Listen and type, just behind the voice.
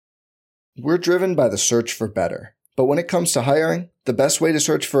We're driven by the search for better. But when it comes to hiring, the best way to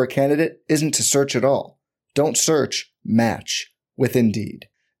search for a candidate isn't to search at all. Don't search, match with Indeed.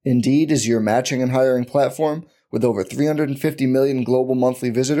 Indeed is your matching and hiring platform with over 350 million global monthly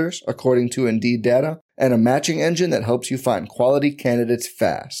visitors, according to Indeed data, and a matching engine that helps you find quality candidates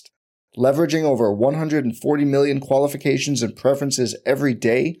fast. Leveraging over 140 million qualifications and preferences every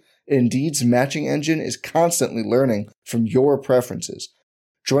day, Indeed's matching engine is constantly learning from your preferences.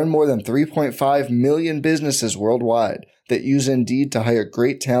 Join more than 3.5 million businesses worldwide that use Indeed to hire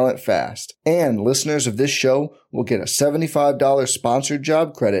great talent fast. And listeners of this show will get a $75 sponsored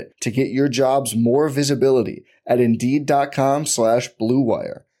job credit to get your jobs more visibility at Indeed.com/Blue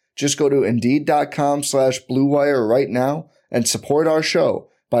Wire. Just go to Indeed.com/Blue Wire right now and support our show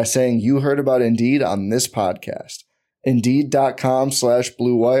by saying you heard about Indeed on this podcast.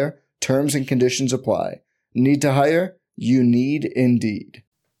 Indeed.com/Blue Wire. Terms and conditions apply. Need to hire? You need Indeed.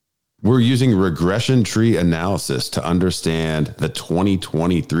 We're using regression tree analysis to understand the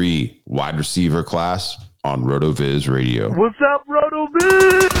 2023 wide receiver class on RotoViz Radio. What's up,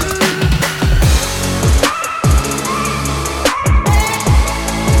 RotoViz?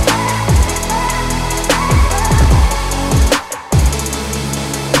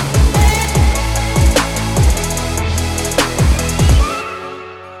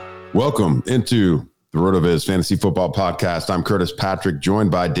 Welcome into the RotoViz Fantasy Football Podcast. I'm Curtis Patrick,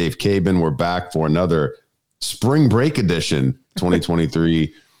 joined by Dave Cabin. We're back for another spring break edition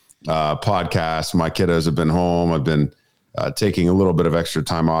 2023 podcast. My kiddos have been home. I've been taking a little bit of extra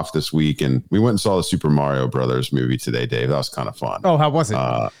time off this week, and we went and saw the Super Mario Brothers movie today, Dave. That was kind of fun. Oh, how was it?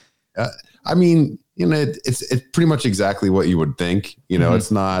 I mean, it's pretty much exactly what you would think.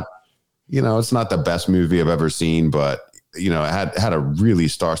 It's not the best movie I've ever seen, but it had a really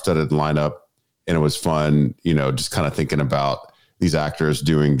star-studded lineup. And it was fun, just kind of thinking about these actors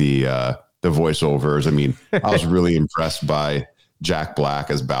doing the voiceovers. I mean, I was really impressed by Jack Black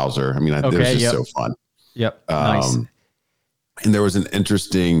as Bowser. I mean, it was just so fun. Yep. Nice. And there was an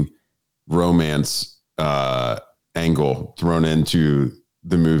interesting romance angle thrown into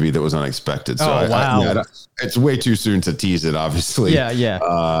the movie that was unexpected. So wow. It's way too soon to tease it, obviously. Yeah.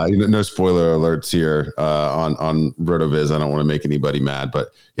 No spoiler alerts here on RotoViz. I don't want to make anybody mad, but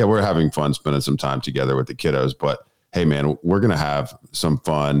yeah, we're having fun spending some time together with the kiddos. But hey, man, we're going to have some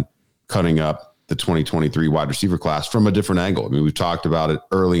fun cutting up the 2023 wide receiver class from a different angle. I mean, we've talked about it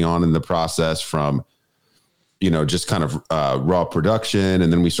early on in the process from, just kind of raw production.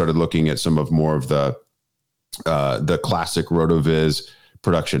 And then we started looking at some of more of the classic RotoViz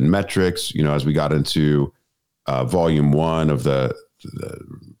production metrics, as we got into volume 1 of the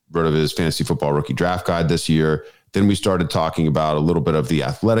RotoViz Fantasy Football Rookie Draft Guide this year. Then we started talking about a little bit of the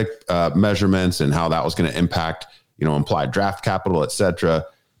athletic measurements and how that was going to impact, implied draft capital, et cetera.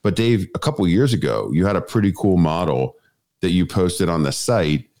 But Dave, a couple of years ago, you had a pretty cool model that you posted on the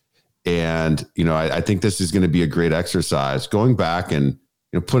site. And, I think this is going to be a great exercise going back and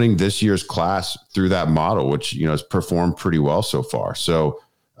putting this year's class through that model, which, has performed pretty well so far. So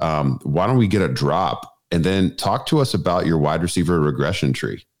why don't we get a drop and then talk to us about your wide receiver regression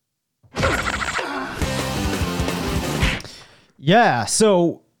tree? Yeah.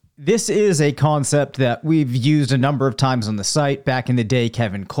 So this is a concept that we've used a number of times on the site. Back in the day,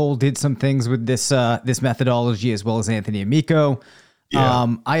 Kevin Cole did some things with this methodology, as well as Anthony Amico.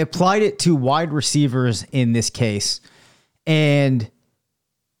 Yeah. I applied it to wide receivers in this case, and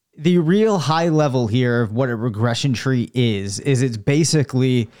the real high level here of what a regression tree is it's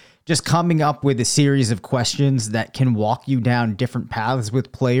basically just coming up with a series of questions that can walk you down different paths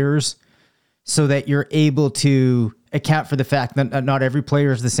with players so that you're able to account for the fact that not every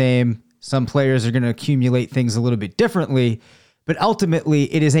player is the same. Some players are going to accumulate things a little bit differently, but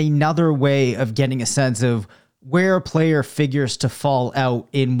ultimately it is another way of getting a sense of where a player figures to fall out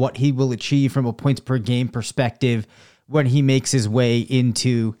in what he will achieve from a points per game perspective when he makes his way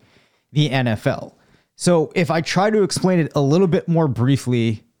into the NFL. So if I try to explain it a little bit more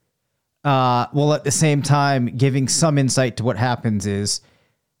briefly, while at the same time giving some insight to what happens is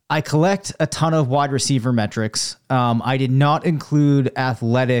I collect a ton of wide receiver metrics. I did not include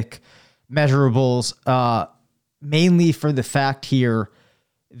athletic measurables, mainly for the fact here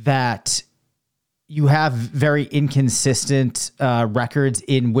that you have very inconsistent records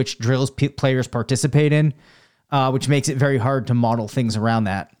in which drills players participate in, which makes it very hard to model things around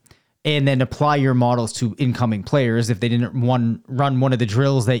that. And then apply your models to incoming players. If they didn't run one of the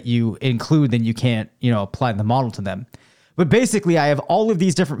drills that you include, then you can't, apply the model to them. But basically, I have all of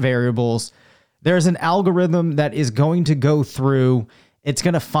these different variables. There's an algorithm that is going to go through. It's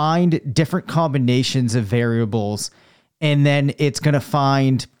going to find different combinations of variables, and then it's going to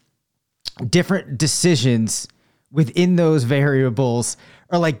find different decisions within those variables,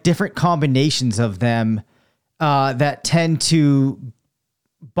 or like different combinations of them that tend to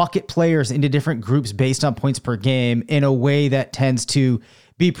bucket players into different groups based on points per game in a way that tends to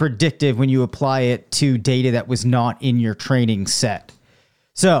be predictive when you apply it to data that was not in your training set.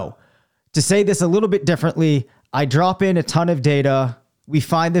 So to say this a little bit differently, I drop in a ton of data. We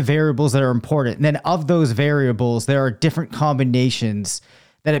find the variables that are important. And then of those variables, there are different combinations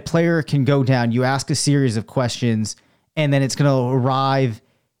that a player can go down. You ask a series of questions, and then it's going to arrive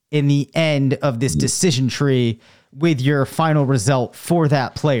in the end of this decision tree with your final result for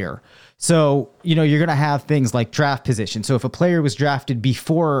that player. So, you're going to have things like draft position. So if a player was drafted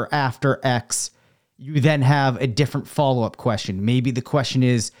before or after X, you then have a different follow-up question. Maybe the question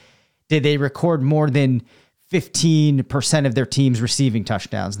is, did they record more than 15% of their team's receiving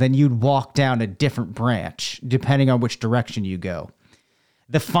touchdowns? Then you'd walk down a different branch depending on which direction you go.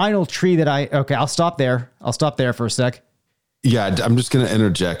 The final tree that I'll stop there. I'll stop there for a sec. Yeah, I'm just going to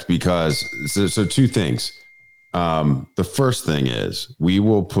interject because so two things. The first thing is we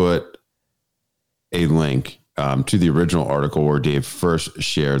will put a link to the original article where Dave first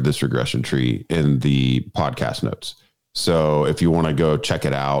shared this regression tree in the podcast notes. So if you want to go check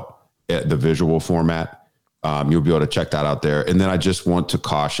it out at the visual format, you'll be able to check that out there. And then I just want to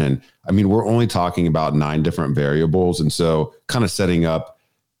caution, we're only talking about 9 different variables. And so kind of setting up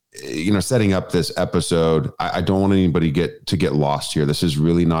this episode, I don't want anybody to get lost here. This is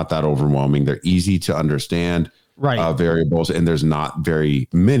really not that overwhelming. They're easy to understand. Right. Variables, and there's not very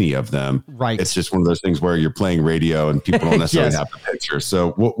many of them. Right. It's just one of those things where you're playing radio and people don't necessarily have the picture.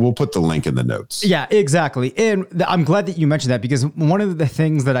 So we'll put the link in the notes. Yeah, exactly. And I'm glad that you mentioned that, because one of the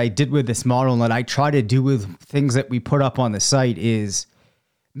things that I did with this model and that I try to do with things that we put up on the site is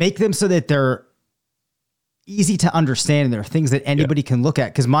make them so that they're easy to understand and they're things that anybody can look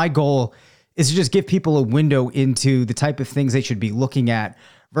at. Because my goal is to just give people a window into the type of things they should be looking at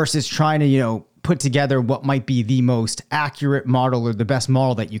versus trying to, put together what might be the most accurate model or the best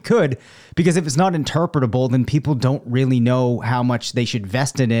model that you could, because if it's not interpretable, then people don't really know how much they should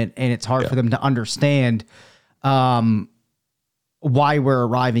vest in it. And it's hard for them to understand why we're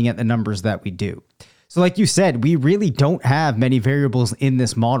arriving at the numbers that we do. So like you said, we really don't have many variables in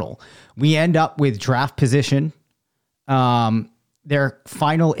this model. We end up with draft position, their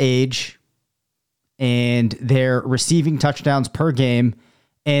final age, and their receiving touchdowns per game,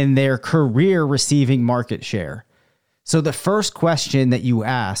 and their career receiving market share. So the first question that you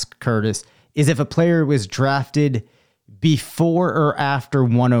ask, Curtis, is if a player was drafted before or after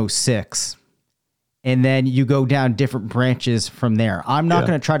 106. And then you go down different branches from there. I'm not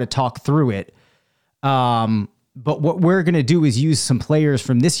going to try to talk through it. But what we're going to do is use some players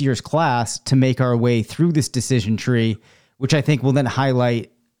from this year's class to make our way through this decision tree, which I think will then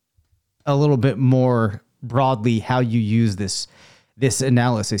highlight a little bit more broadly how you use this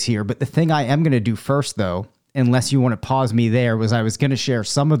analysis here. But the thing I am going to do first, though, unless you want to pause me there, was I was going to share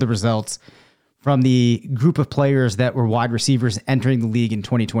some of the results from the group of players that were wide receivers entering the league in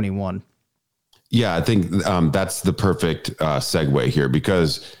 2021. Yeah, I think that's the perfect segue here,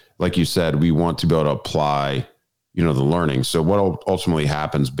 because like you said, we want to be able to apply, the learning. So what ultimately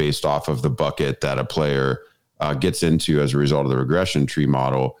happens based off of the bucket that a player gets into as a result of the regression tree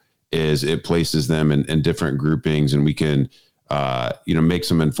model is it places them in different groupings, and we can make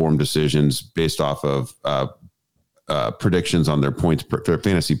some informed decisions based off of predictions on their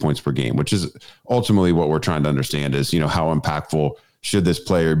fantasy points per game, which is ultimately what we're trying to understand is, how impactful should this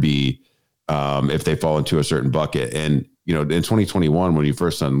player be if they fall into a certain bucket. And, in 2021, when you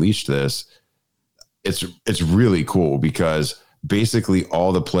first unleashed this, it's really cool because basically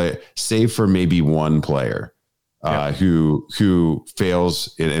all the save for maybe one player who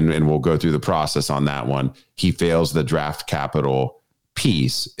fails, and we'll go through the process on that one. He fails the draft capital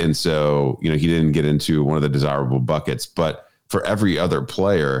piece. And so, he didn't get into one of the desirable buckets, but for every other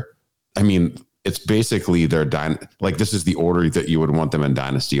player, it's basically their this is the order that you would want them in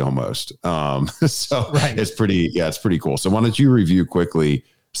Dynasty almost. It's pretty cool. So why don't you review quickly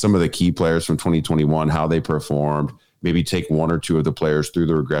some of the key players from 2021, how they performed, maybe take one or two of the players through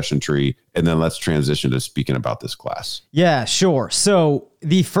the regression tree, and then let's transition to speaking about this class. Yeah, sure. So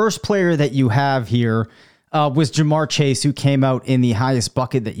the first player that you have here was Jamar Chase, who came out in the highest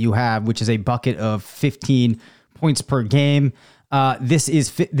bucket that you have, which is a bucket of 15 points per game. This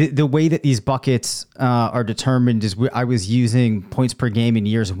is the way that these buckets are determined is I was using points per game in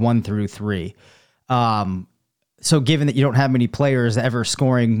years 1 through 3. So given that you don't have many players ever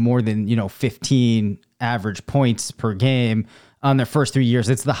scoring more than, 15 average points per game on their first 3 years,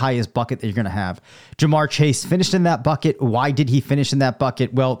 it's the highest bucket that you're going to have. Jamar Chase finished in that bucket. Why did he finish in that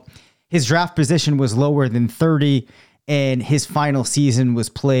bucket? Well, his draft position was lower than 30, and his final season was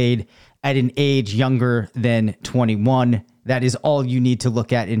played at an age younger than 21. That is all you need to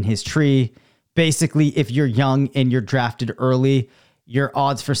look at in his tree. Basically, if you're young and you're drafted early, your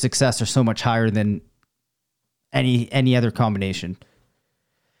odds for success are so much higher than any other combination.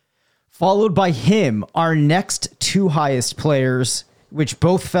 Followed by him, our next two highest players, which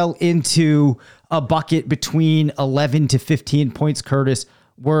both fell into a bucket between 11 to 15 points, Curtis,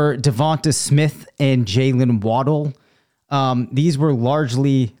 were Devonta Smith and Jalen Waddle. These were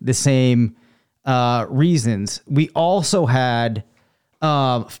largely the same reasons. We also had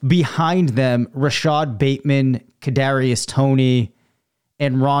behind them Rashad Bateman, Kadarius Toney,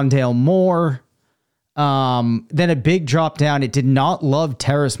 and Rondale Moore. Then a big drop down. It did not love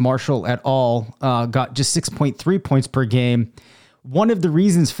Terrace Marshall at all. Got just 6.3 points per game. One of the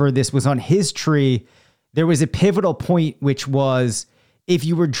reasons for this was on his tree, there was a pivotal point, which was if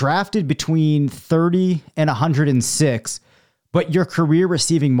you were drafted between 30 and 106, but your career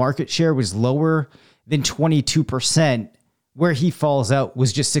receiving market share was lower than 22%, where he falls out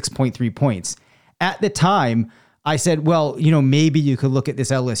was just 6.3 points. At the time, I said, well, maybe you could look at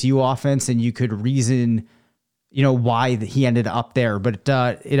this LSU offense and you could reason, why he ended up there. But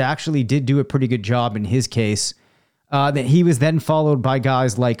it actually did do a pretty good job in his case. That he was then followed by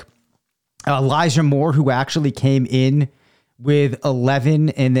guys like Elijah Moore, who actually came in with 11,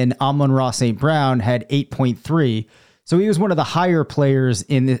 and then Amon-Ra St. Brown had 8.3. So he was one of the higher players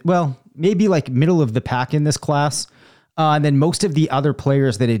in the, maybe like middle of the pack in this class. And then most of the other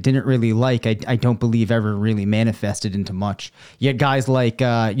players that it didn't really like, I don't believe ever really manifested into much. You had guys like,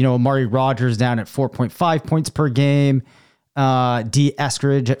 Amari Rodgers down at 4.5 points per game. D.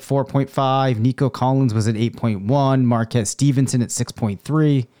 Eskridge at 4.5. Nico Collins was at 8.1. Marquez Stevenson at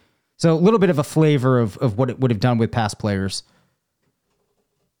 6.3. So a little bit of a flavor of what it would have done with past players.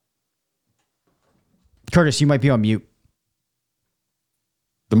 Curtis, you might be on mute.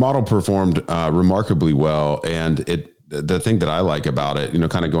 The model performed remarkably well, and the thing that I like about it,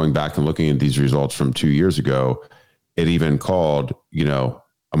 kind of going back and looking at these results from 2 years ago, it even called,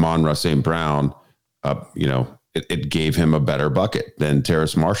 Amon-Ra St. Brown, it gave him a better bucket than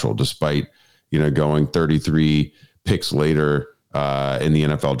Terrace Marshall, despite, going 33 picks later in the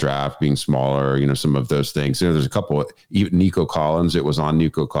NFL draft, being smaller, some of those things. There's a couple, even Nico Collins, it was on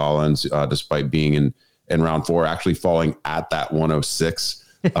Nico Collins, despite being in round 4, actually falling at that 106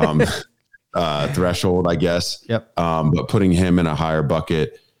 threshold, I guess. Yep. But putting him in a higher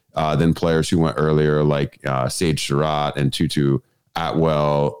bucket than players who went earlier, like Sage Surratt and Tutu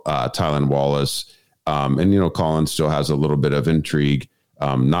Atwell, Tylan Wallace. And, Collins still has a little bit of intrigue,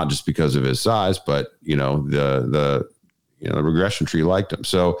 not just because of his size, but, the regression tree liked him.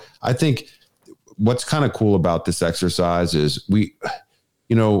 So I think what's kind of cool about this exercise is we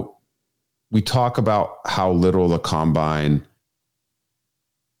talk about how little the combine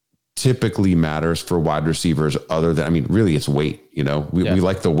typically matters for wide receivers other than, really it's weight, we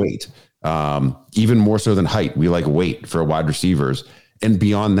like the weight, even more so than height. We like weight for wide receivers. And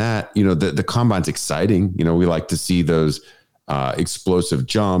beyond that, the combine's exciting. We like to see those explosive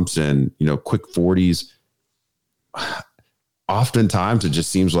jumps and, quick 40s. Oftentimes it just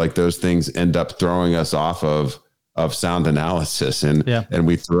seems like those things end up throwing us off of sound analysis. And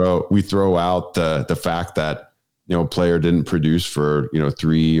we throw out the fact that, a player didn't produce for,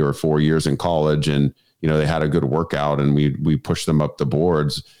 3 or 4 years in college, and, they had a good workout, and we push them up the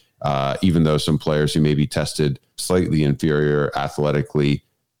boards. Even though some players who maybe tested slightly inferior athletically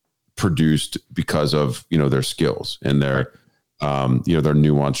produced because of, their skills and their, their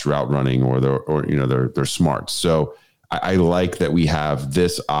nuanced route running or their smarts. So I like that we have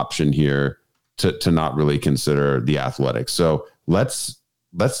this option here to not really consider the athletics. So let's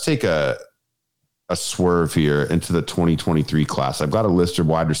take a swerve here into the 2023 class. I've got a list of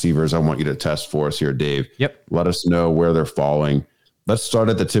wide receivers I want you to test for us here, Dave. Yep. Let us know where they're falling. Let's start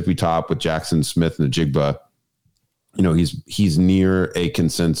at the tippy top with Jackson Smith-Njigba. He's near a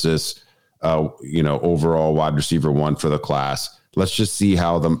consensus, overall wide receiver 1 for the class. Let's just see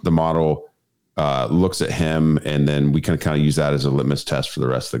how the model looks at him, and then we can kind of use that as a litmus test for the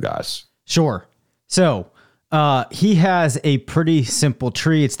rest of the guys. Sure. So he has a pretty simple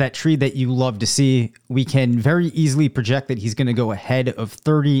tree. It's that tree that you love to see. We can very easily project that he's going to go ahead of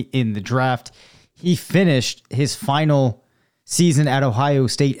 30 in the draft. He finished his final season at Ohio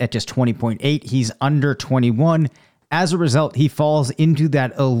State at just 20.8. He's under 21. As a result, he falls into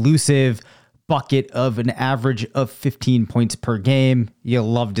that elusive bucket of an average of 15 points per game.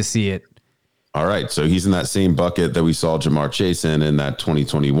 You'll love to see it. All right. So he's in that same bucket that we saw Jamar Chase in that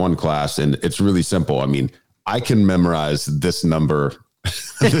 2021 class. And it's really simple. I can memorize this number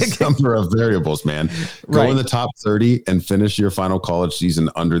this number of variables, man. Go in the top 30 and finish your final college season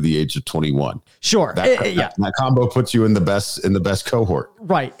under the age of 21. Sure. That combo puts you in the best cohort.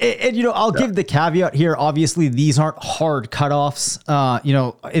 Right. And I'll give the caveat here. Obviously, these aren't hard cutoffs.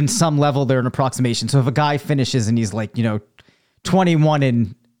 In some level, they're an approximation. So if a guy finishes and he's like, 21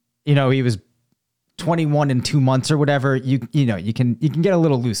 and, he was 21 in 2 months or whatever, you can get a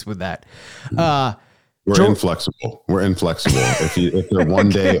little loose with that. We're inflexible. If they're one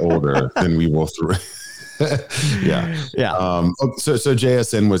day older, then we will through. Yeah. So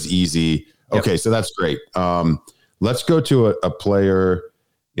JSN was easy. Okay, so that's great. Let's go to a player.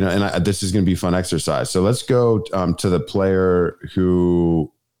 And this is going to be a fun exercise. So let's go to the player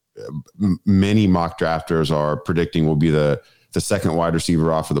who many mock drafters are predicting will be the second wide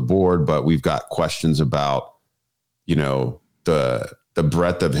receiver off of the board, but we've got questions about the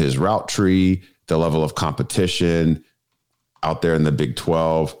breadth of his route tree, the level of competition out there in the Big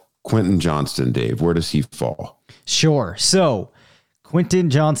 12. Quentin Johnston, Dave, where does he fall? Sure. So Quentin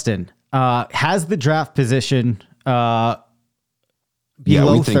Johnston has the draft position below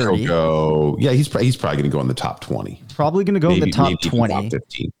we think 30. He'll go. Yeah, he's probably going to go in the top 20. Probably going to go in the top 20. Top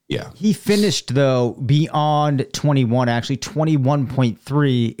 15. Yeah. He finished though beyond 21, actually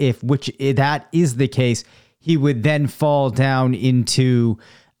 21.3. If that is the case, he would then fall down into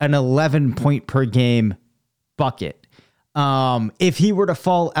an 11 point per game bucket. If he were to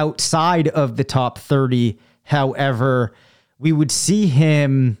fall outside of the top 30, however, we would see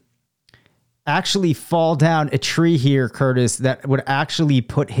him actually fall down a tree here, Curtis, that would actually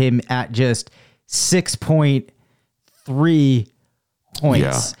put him at just 6.3 points.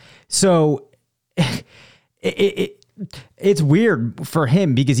 Yeah. So it's weird for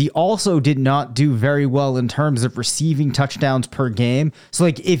him because he also did not do very well in terms of receiving touchdowns per game. So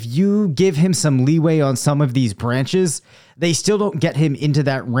if you give him some leeway on some of these branches, they still don't get him into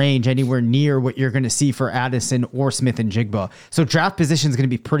that range anywhere near what you're going to see for Addison or Smith and Jigba. So draft position is going to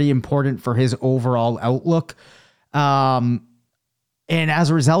be pretty important for his overall outlook. And as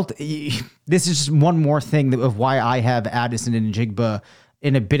a result, this is just one more thing of why I have Addison and Jigba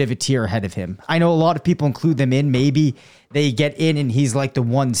in a bit of a tier ahead of him. I know a lot of people include them in. Maybe they get in and he's like the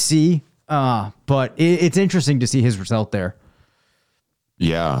 1C, but it's interesting to see his result there.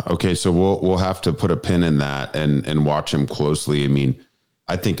 Yeah. Okay. So we'll have to put a pin in that and watch him closely. I mean,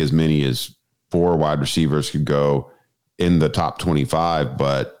 I think as many as 4 wide receivers could go in the top 25,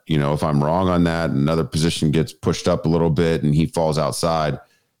 but if I'm wrong on that, another position gets pushed up a little bit and he falls outside,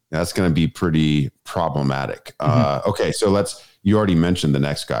 that's going to be pretty problematic. Okay. So you already mentioned the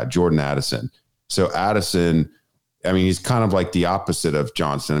next guy, Jordan Addison. So Addison, I mean, he's kind of like the opposite of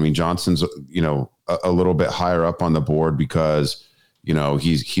Johnston. I mean, Johnston's, a little bit higher up on the board because,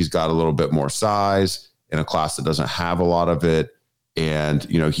 he's got a little bit more size in a class that doesn't have a lot of it. And,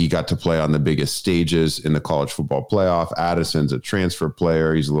 he got to play on the biggest stages in the college football playoff. Addison's a transfer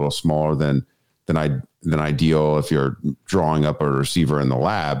player. He's a little smaller than ideal if you're drawing up a receiver in the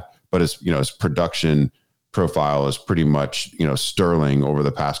lab, but his production profile is pretty much, sterling over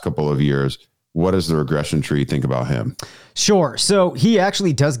the past couple of years. What does the regression tree think about him? Sure. So he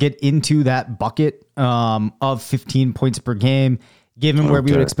actually does get into that bucket of 15 points per game. Given where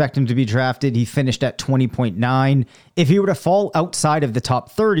we would expect him to be drafted, he finished at 20.9. If he were to fall outside of the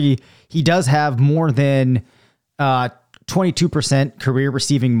top 30, he does have more than 22% career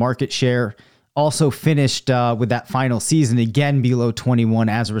receiving market share. Also finished with that final season again below 21.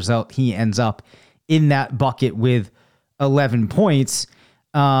 As a result, he ends up in that bucket with 11 points.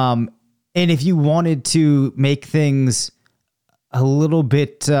 And if you wanted to make things a little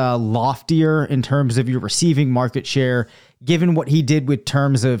bit loftier in terms of your receiving market share, given what he did with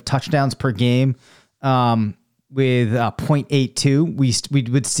terms of touchdowns per game with 0.82, we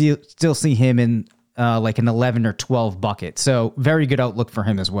would still see him in like an 11 or 12 bucket. So very good outlook for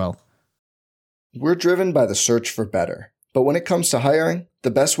him as well. We're driven by the search for better. But when it comes to hiring,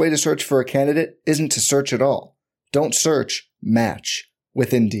 the best way to search for a candidate isn't to search at all. Don't search, match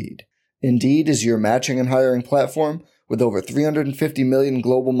with Indeed. Indeed is your matching and hiring platform with over 350 million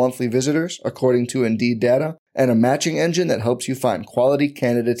global monthly visitors, according to Indeed data, and a matching engine that helps you find quality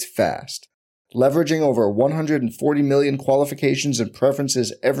candidates fast. Leveraging over 140 million qualifications and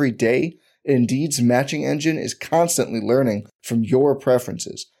preferences every day, Indeed's matching engine is constantly learning from your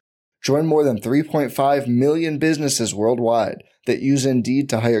preferences. Join more than 3.5 million businesses worldwide that use Indeed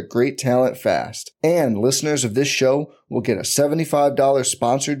to hire great talent fast. And listeners of this show will get a $75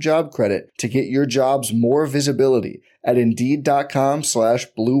 sponsored job credit to get your jobs more visibility at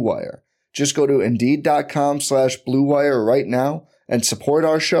Indeed.com/Blue Wire. Just go to Indeed.com/Blue Wire right now and support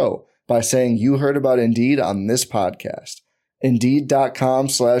our show by saying you heard about Indeed on this podcast.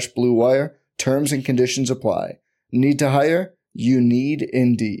 Indeed.com/Blue Wire. Terms and conditions apply. Need to hire? You need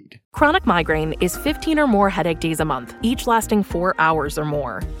Indeed. Chronic migraine is 15 or more headache days a month, each lasting 4 hours or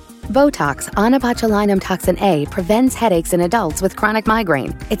more. Botox, onabotulinum toxin A, prevents headaches in adults with chronic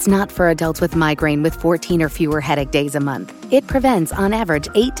migraine. It's not for adults with migraine with 14 or fewer headache days a month. It prevents, on average,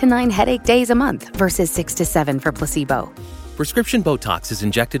 8 to 9 headache days a month versus 6 to 7 for placebo. Prescription Botox is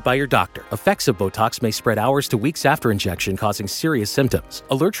injected by your doctor. Effects of Botox may spread hours to weeks after injection, causing serious symptoms.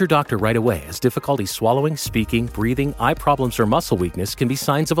 Alert your doctor right away, as difficulty swallowing, speaking, breathing, eye problems, or muscle weakness can be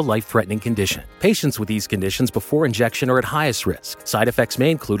signs of a life-threatening condition. Patients with these conditions before injection are at highest risk. Side effects may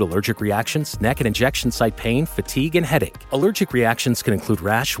include allergic reactions, neck and injection site pain, fatigue, and headache. Allergic reactions can include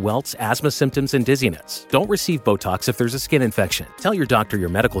rash, welts, asthma symptoms, and dizziness. Don't receive Botox if there's a skin infection. Tell your doctor your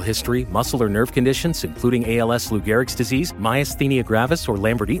medical history, muscle or nerve conditions, including ALS, Lou Gehrig's disease, myasthenia gravis, or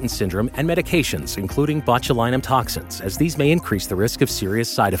Lambert-Eaton syndrome, and medications, including botulinum toxins, as these may increase the risk of serious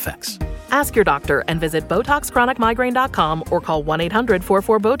side effects. Ask your doctor and visit BotoxChronicMigraine.com or call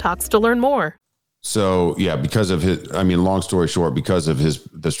 1-800-44-BOTOX to learn more. So yeah, because of long story short, because of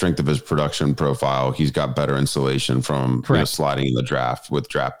the strength of his production profile, he's got better insulation from sliding in the draft with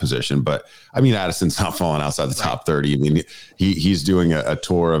draft position. But Addison's not falling outside the top 30. He's doing a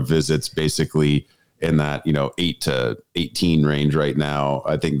tour of visits basically in that 8 to 18 range right now,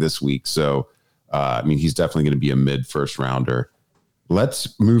 I think, this week. So he's definitely going to be a mid first rounder.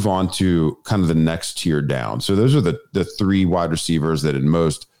 Let's move on to kind of the next tier down. So those are the three wide receivers that in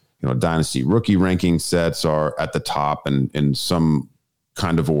most dynasty rookie ranking sets are at the top and in some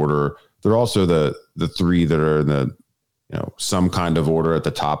kind of order. They're also the three that are in the some kind of order at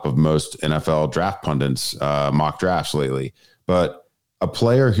the top of most NFL draft pundits mock drafts lately. But a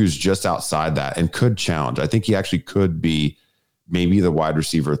player who's just outside that and could challenge, I think he actually could be maybe the wide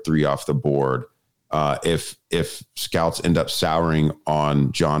receiver 3 off the board if scouts end up souring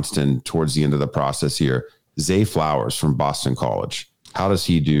on Johnston towards the end of the process here. Zay Flowers from Boston College. How does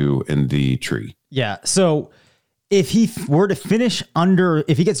he do in the tree? Yeah. So if he were to finish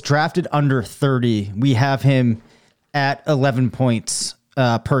if he gets drafted under 30, we have him at 11 points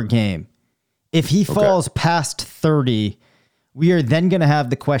per game. If he falls past 30, we are then going to have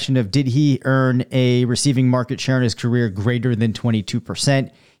the question of, did he earn a receiving market share in his career greater than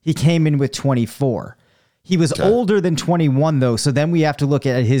 22%? He came in with 24. He was older than 21 though. So then we have to look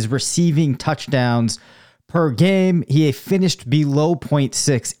at his receiving touchdowns per game. He finished below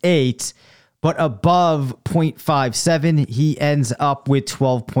 0.68, but above 0.57. He ends up with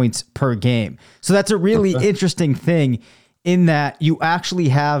 12 points per game. So that's a really interesting thing in that you actually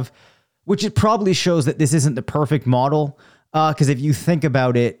have, which it probably shows that this isn't the perfect model. Because if you think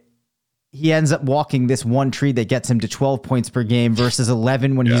about it, he ends up walking this one tree that gets him to 12 points per game versus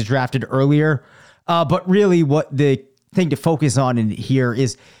 11 when he's drafted earlier. But really what the thing to focus on in here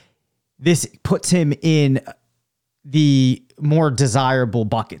is this puts him in the more desirable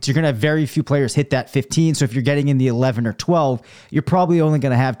buckets. You're going to have very few players hit that 15. So if you're getting in the 11 or 12, you're probably only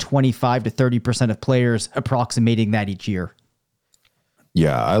going to have 25 to 30% of players approximating that each year.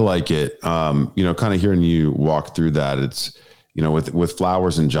 Yeah, I like it. Kind of hearing you walk through that, it's, with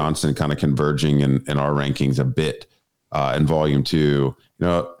Flowers and Johnson kind of converging in our rankings a bit in volume 2,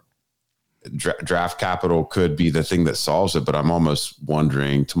 draft capital could be the thing that solves it, but I'm almost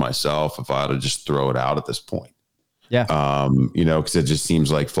wondering to myself if I ought to just throw it out at this point. Yeah. Because it just seems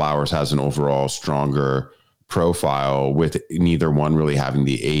like Flowers has an overall stronger profile with neither one really having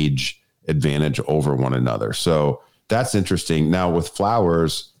the age advantage over one another. So that's interesting. Now with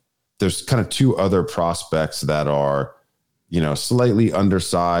Flowers, there's kind of two other prospects that are, slightly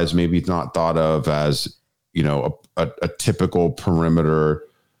undersized, maybe not thought of as, a typical perimeter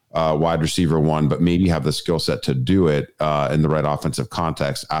wide receiver 1, but maybe have the skill set to do it in the right offensive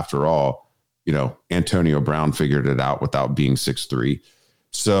context. After all, Antonio Brown figured it out without being 6'3".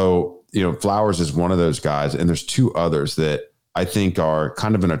 So, Flowers is one of those guys. And there's two others that I think are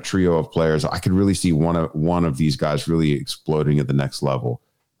kind of in a trio of players. I could really see one of these guys really exploding at the next level.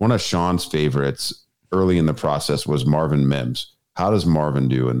 One of Sean's favorites early in the process was Marvin Mims. How does Marvin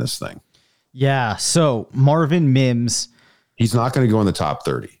do in this thing? Yeah. So Marvin Mims, he's not going to go in the top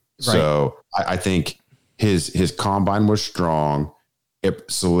 30. Right. So I think his combine was strong. It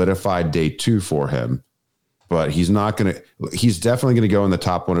solidified day 2 for him, but he's definitely going to go in the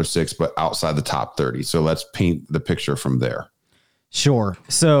top 106, but outside the top 30. So let's paint the picture from there. Sure.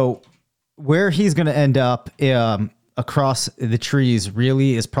 So where he's going to end up across the trees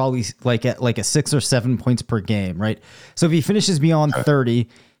really is probably like a 6 or 7 points per game, right? So if he finishes beyond 30,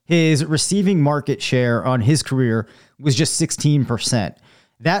 his receiving market share on his career was just 16%.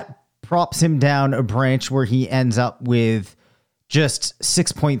 That props him down a branch where he ends up with just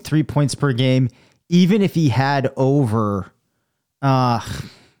 6.3 points per game. Even if he had over, well,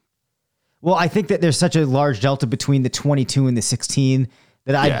 I think that there's such a large delta between the 22 and the 16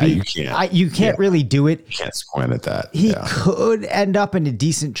 that you can't really do it. You can't squint at that. He could end up in a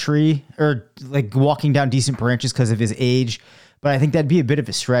decent tree or like walking down decent branches because of his age, but I think that'd be a bit of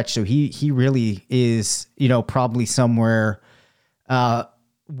a stretch. So he really is, probably somewhere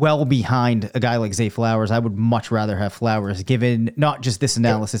well behind a guy like Zay Flowers. I would much rather have Flowers, given not just this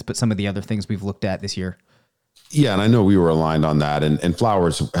analysis, but some of the other things we've looked at this year. Yeah, and I know we were aligned on that, and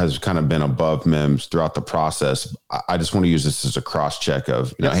Flowers has kind of been above Mims throughout the process. I just want to use this as a cross check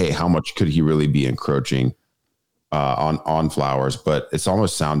of, hey, how much could he really be encroaching on Flowers? But it's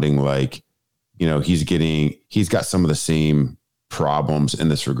almost sounding like, he's got some of the same problems in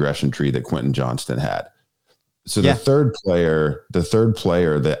this regression tree that Quentin Johnston had. So the third player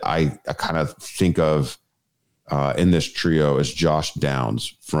that I kind of think of in this trio is Josh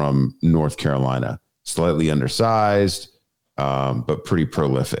Downs from North Carolina. Slightly undersized, but pretty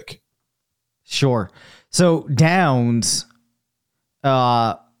prolific. Sure. So Downs,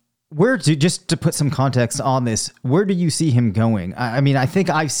 just to put some context on this, where do you see him going? I mean, I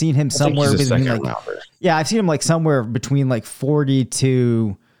think I've seen him somewhere between I've seen him like somewhere between like 40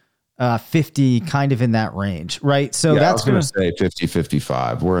 to 50, kind of in that range, right? So that's going to say 50,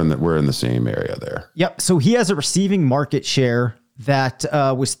 55. We're in the same area there. Yep. So he has a receiving market share that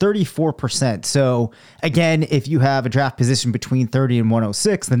was 34%. So again, if you have a draft position between 30 and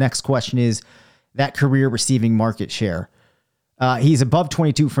 106, the next question is that career receiving market share. He's above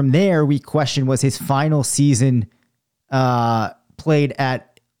 22. From there, we question, was his final season played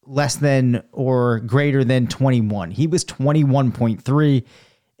at less than or greater than 21? He was 21.3.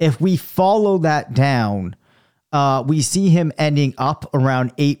 If we follow that down, we see him ending up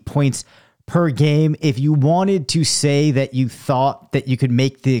around 8 points per game. If you wanted to say that you thought that you could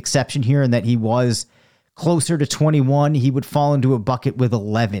make the exception here and that he was closer to 21, he would fall into a bucket with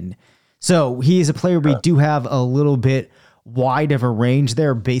 11. So he is a player we do have a little bit wide of a range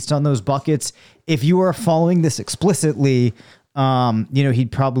there based on those buckets. If you are following this explicitly,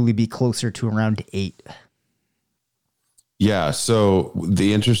 he'd probably be closer to around 8. Yeah. So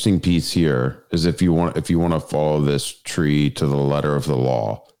the interesting piece here is if you want to follow this tree to the letter of the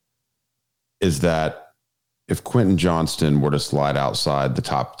law, is that if Quentin Johnston were to slide outside the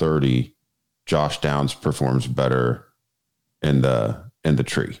top 30, Josh Downs performs better in the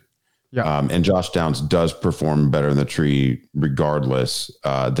tree. Yeah. And Josh Downs does perform better in the tree regardless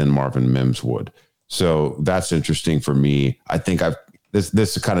than Marvin Mims would. So that's interesting for me. I think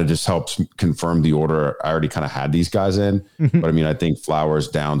this kind of just helps confirm the order I already kind of had these guys in. But I mean, I think Flowers,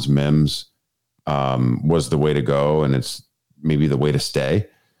 Downs, Mims was the way to go, and it's maybe the way to stay.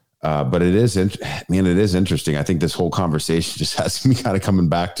 But it is interesting. I think this whole conversation just has me kind of coming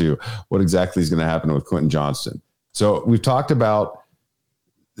back to what exactly is going to happen with Quentin Johnston. So we've talked about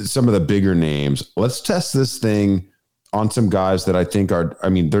some of the bigger names. Let's test this thing on some guys that I think they're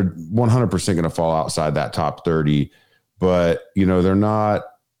 100% going to fall outside that top 30, but they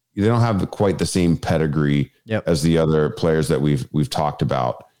don't have quite the same pedigree as the other players that we've talked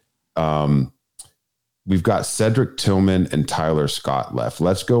about. We've got Cedric Tillman and Tyler Scott left.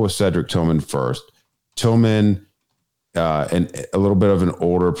 Let's go with Cedric Tillman first. Tillman, and a little bit of an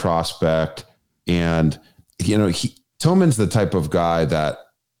older prospect. And, Tillman's the type of guy that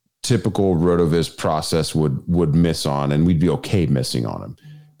typical RotoViz process would miss on, and we'd be okay missing on him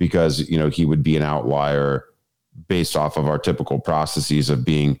because, he would be an outlier based off of our typical processes of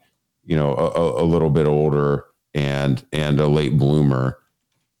being, a little bit older and a late bloomer.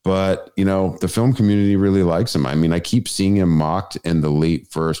 But, the film community really likes him. I mean, I keep seeing him mocked in the late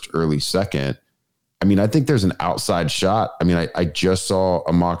first, early second. I mean, I think there's an outside shot. I mean, I just saw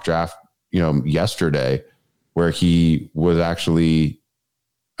a mock draft, yesterday where he was actually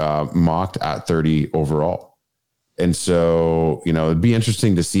mocked at 30 overall. And so, it'd be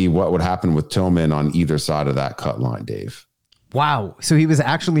interesting to see what would happen with Tillman on either side of that cut line, Dave. Wow. So he was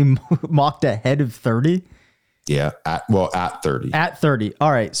actually mocked ahead of 30? Yeah, at 30. At 30.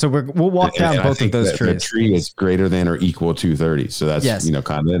 All right. So we'll walk down both of those trees. The tree is greater than or equal to 30. So that's,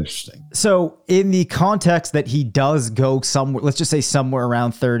 kind of interesting. So in the context that he does go somewhere, let's just say somewhere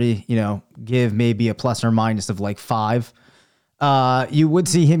around 30, give maybe a plus or minus of like 5, you would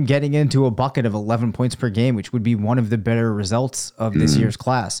see him getting into a bucket of 11 points per game, which would be one of the better results of this year's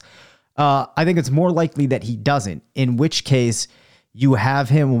class. I think it's more likely that he doesn't, in which case you have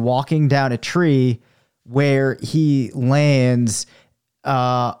him walking down a tree where he lands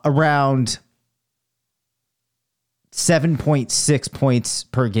around 7.6 points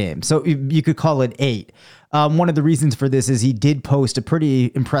per game. So you could call it 8. One of the reasons for this is he did post a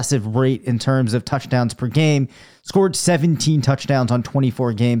pretty impressive rate in terms of touchdowns per game, scored 17 touchdowns on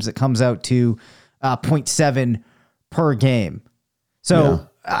 24 games. It comes out to 0.7 per game. So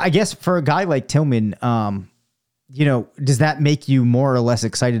I guess for a guy like Tillman, does that make you more or less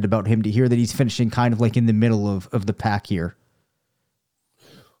excited about him to hear that he's finishing kind of like in the middle of the pack here?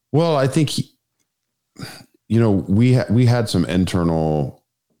 Well, I think we had some internal,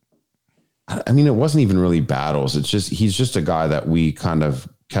 I mean, it wasn't even really battles. It's just, he's just a guy that we kind of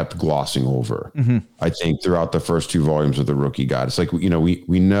kept glossing over. Mm-hmm. I think throughout the first 2 volumes of the Rookie Guide, it's like,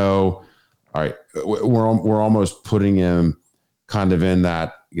 we know, all right, we're almost putting him kind of in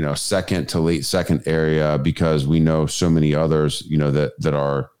that, second to late second area, because we know so many others, that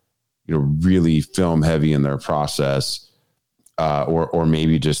are, really film heavy in their process, or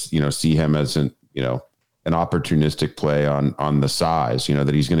maybe just, see him as an opportunistic play on the size,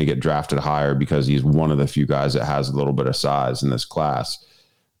 that he's going to get drafted higher because he's one of the few guys that has a little bit of size in this class.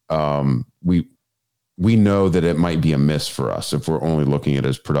 We know that it might be a miss for us if we're only looking at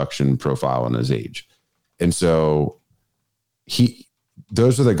his production profile and his age. And so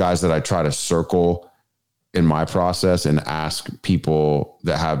those are the guys that I try to circle in my process and ask people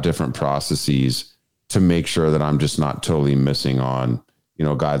that have different processes to make sure that I'm just not totally missing on,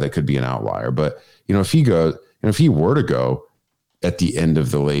 a guy that could be an outlier. But, if he were to go at the end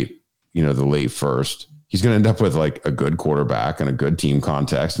of the late first, he's going to end up with like a good quarterback and a good team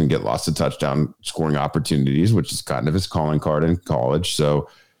context and get lots of touchdown scoring opportunities, which is kind of his calling card in college. So,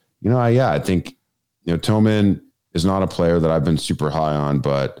 I think, Tillman is not a player that I've been super high on,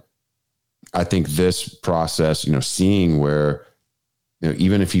 but I think this process, seeing where,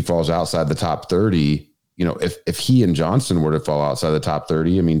 even if he falls outside the top 30, if he and Johnson were to fall outside the top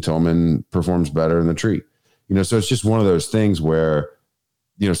 30, I mean, Tillman performs better in the tree, so it's just one of those things where,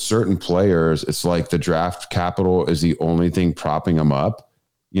 certain players, it's like the draft capital is the only thing propping them up.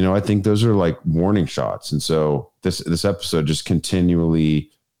 I think those are like warning shots. And so this episode just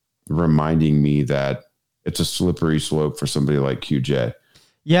continually reminding me that it's a slippery slope for somebody like QJ.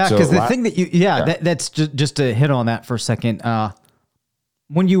 Yeah. So cause the thing that that's just to hit on that for a second.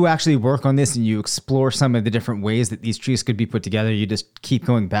 When you actually work on this and you explore some of the different ways that these trees could be put together, you just keep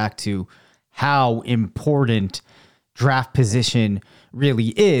going back to how important draft position really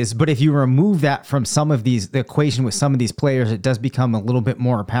is. But if you remove that from the equation with some of these players, it does become a little bit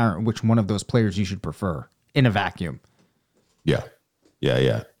more apparent which one of those players you should prefer in a vacuum. Yeah.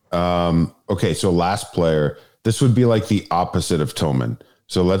 Okay. So last player, this would be like the opposite of Tillman.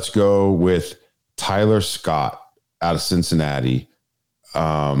 So let's go with Tyler Scott out of Cincinnati.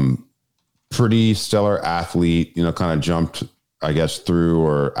 Pretty stellar athlete, kind of jumped, I guess, through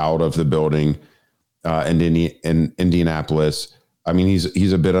or out of the building, in Indianapolis. I mean,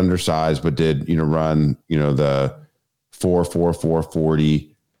 he's a bit undersized, but did, run, the 4.40.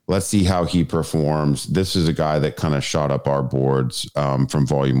 Let's see how he performs. This is a guy that kind of shot up our boards, from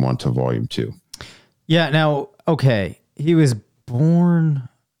volume 1 to volume 2. Yeah. Now, okay. He was born,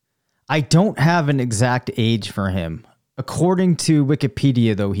 I don't have an exact age for him. According to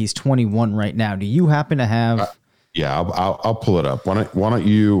Wikipedia, though, he's 21 right now. Do you happen to have? I'll pull it up. Why don't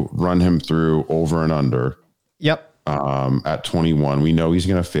you run him through over and under? Yep. At 21, we know he's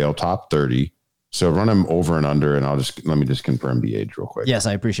going to fail top 30. So run him over and under, and let me just confirm the age real quick. Yes,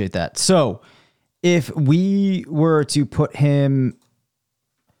 I appreciate that. So if we were to put him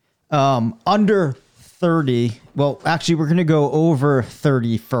under 30, well, actually, we're going to go over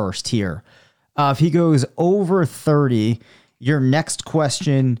 30 first here. If he goes over 30, your next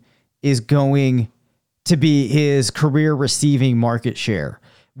question is going to be his career receiving market share,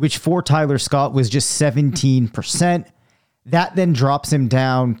 which for Tyler Scott was just 17%. That then drops him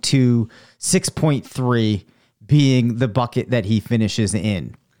down to 6.3 being the bucket that he finishes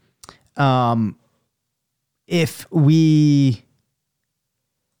in. If we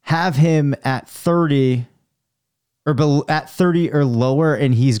have him at 30 or lower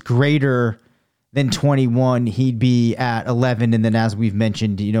and he's greater than 21, he'd be at 11. And then, as we've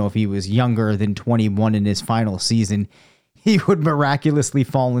mentioned, if he was younger than 21 in his final season, he would miraculously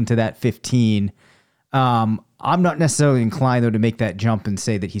fall into that 15. I'm not necessarily inclined, though, to make that jump and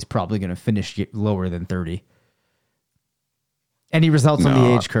say that he's probably going to finish lower than 30. Any results on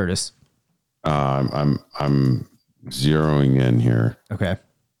the age, Curtis? I'm zeroing in here. Okay.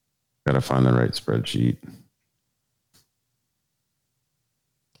 Got to find the right spreadsheet.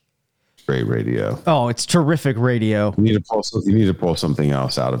 Great radio. Oh, it's terrific radio. You need to pull something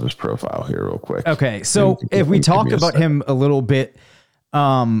else out of his profile here real quick. Okay, so if we talk about him a little bit,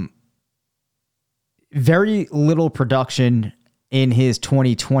 very little production in his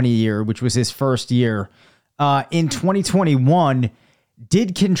 2020 year, which was his first year. In 2021,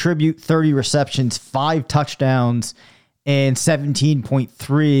 did contribute 30 receptions, 5 touchdowns, and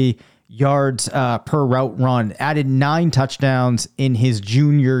 17.3 yards per route run. Added 9 touchdowns in his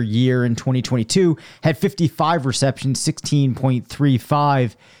junior year in 2022. Had 55 receptions,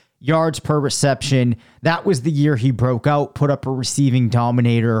 16.35 yards per reception. That was the year he broke out, put up a receiving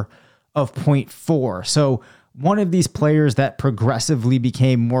dominator of 0.4. So one of these players that progressively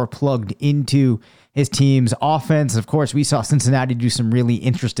became more plugged into his team's offense. Of course, we saw Cincinnati do some really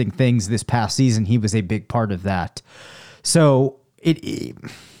interesting things this past season. He was a big part of that. So it's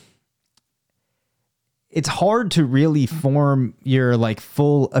hard to really form your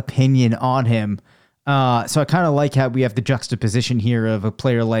full opinion on him. So I kind of like how we have the juxtaposition here of a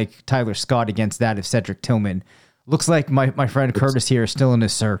player like Tyler Scott against that of Cedric Tillman. Looks like my friend Curtis here is still in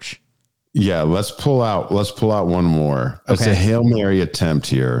his search. Yeah, let's pull out one more. Okay. It's a Hail Mary attempt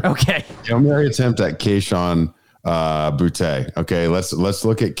here. Okay. Hail Mary attempt at Kayshon Boutte. Okay, let's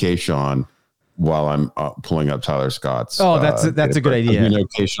look at Kayshon while I'm pulling up Tyler Scott's. Oh, that's a good idea. We know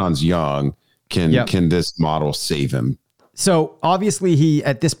Kayshon's young. Can this model save him? So obviously he,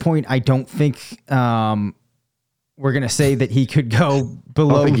 at this point, I don't think we're going to say that he could go below.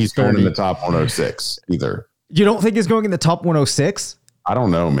 I don't think he's 30. going in the top 106 either. You don't think he's going in the top 106? I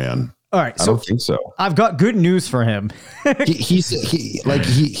don't know, man. All right, I don't think so. I've got good news for him. he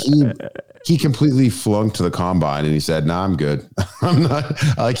completely flunked to the combine and he said, "Nah, I'm good. I'm not."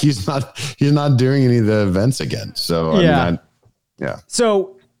 He's not doing any of the events again. So yeah. Yeah.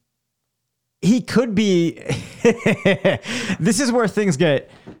 So he could be. This is where things get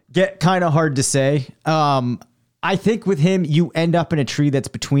kind of hard to say. I think with him, you end up in a tree that's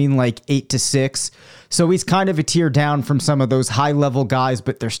between 8 to 6. So he's kind of a tier down from some of those high level guys,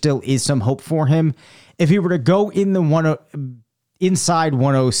 but there still is some hope for him. If he were to go in the inside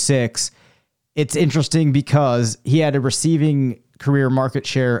 106, it's interesting because he had a receiving career market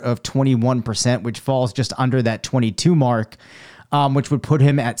share of 21%, which falls just under that 22 mark, which would put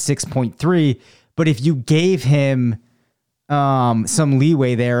him at 6.3. But if you gave him some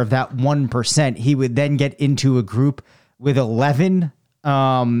leeway there of that 1%, he would then get into a group with 11.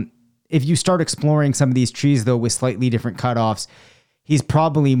 If you start exploring some of these trees, though, with slightly different cutoffs, he's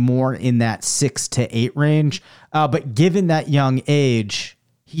probably more in that 6 to 8 range. But given that young age,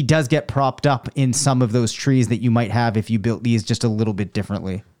 he does get propped up in some of those trees that you might have if you built these just a little bit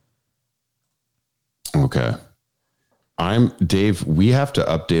differently. Okay. Dave, we have to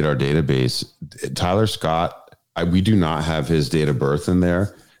update our database. Tyler Scott, we do not have his date of birth in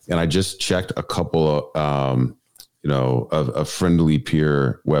there. And I just checked a couple of friendly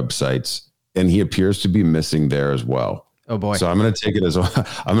peer websites, and he appears to be missing there as well. Oh boy. So I'm going to take it as a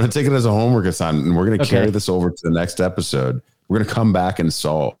homework assignment, and we're going to carry this over to the next episode. We're going to come back and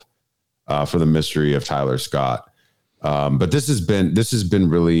solve for the mystery of Tyler Scott. But this has been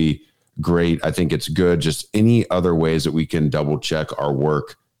really great. I think it's good. Just any other ways that we can double check our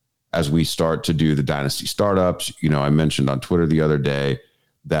work as we start to do the dynasty startups. I mentioned on Twitter the other day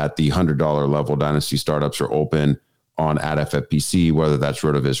that the $100 level dynasty startups are open on @FFPC, whether that's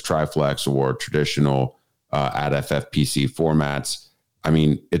RotoViz Triflex or traditional @FFPC formats. I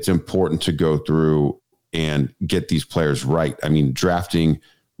mean, it's important to go through and get these players right. I mean, drafting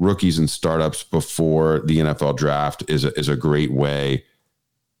rookies and startups before the NFL draft is a great way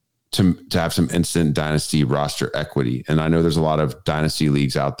to have some instant dynasty roster equity. And I know there's a lot of dynasty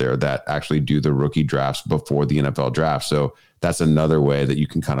leagues out there that actually do the rookie drafts before the NFL draft. So that's another way that you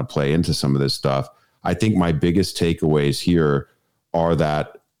can kind of play into some of this stuff. I think my biggest takeaways here are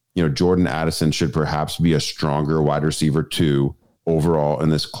that, Jordan Addison should perhaps be a stronger wide receiver 2 overall in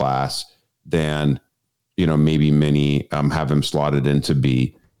this class than, maybe many have him slotted into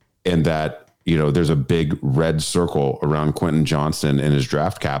B, and that, there's a big red circle around Quentin Johnston in his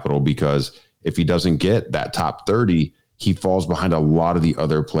draft capital, because if he doesn't get that top 30, he falls behind a lot of the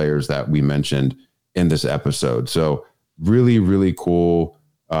other players that we mentioned in this episode. So really, really cool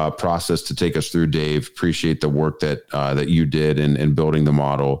process to take us through, Dave. Appreciate the work that you did in building the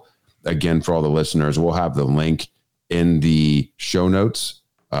model. Again, for all the listeners, we'll have the link in the show notes.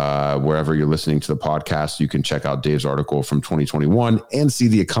 Wherever you're listening to the podcast, you can check out Dave's article from 2021 and see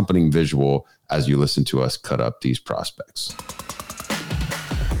the accompanying visual as you listen to us cut up these prospects.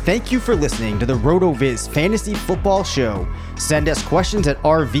 Thank you for listening to the RotoViz Fantasy Football Show. Send us questions at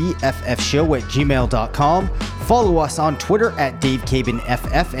rvffshow@gmail.com. Follow us on Twitter at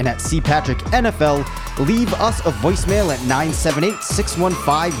DaveCabinFF and at CPatrickNFL. Leave us a voicemail at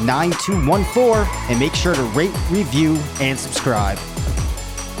 978-615-9214 and make sure to rate, review, and subscribe.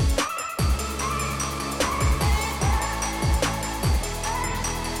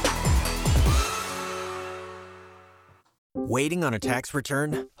 Waiting on a tax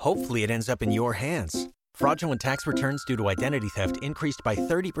return? Hopefully it ends up in your hands. Fraudulent tax returns due to identity theft increased by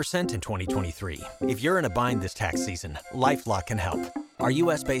 30% in 2023. If you're in a bind this tax season, LifeLock can help. Our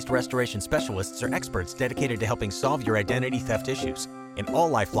U.S.-based restoration specialists are experts dedicated to helping solve your identity theft issues. And all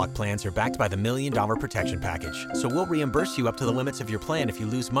LifeLock plans are backed by the $1 Million Protection Package. So we'll reimburse you up to the limits of your plan if you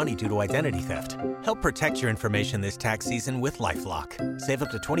lose money due to identity theft. Help protect your information this tax season with LifeLock. Save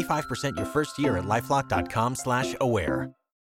up to 25% your first year at LifeLock.com/aware.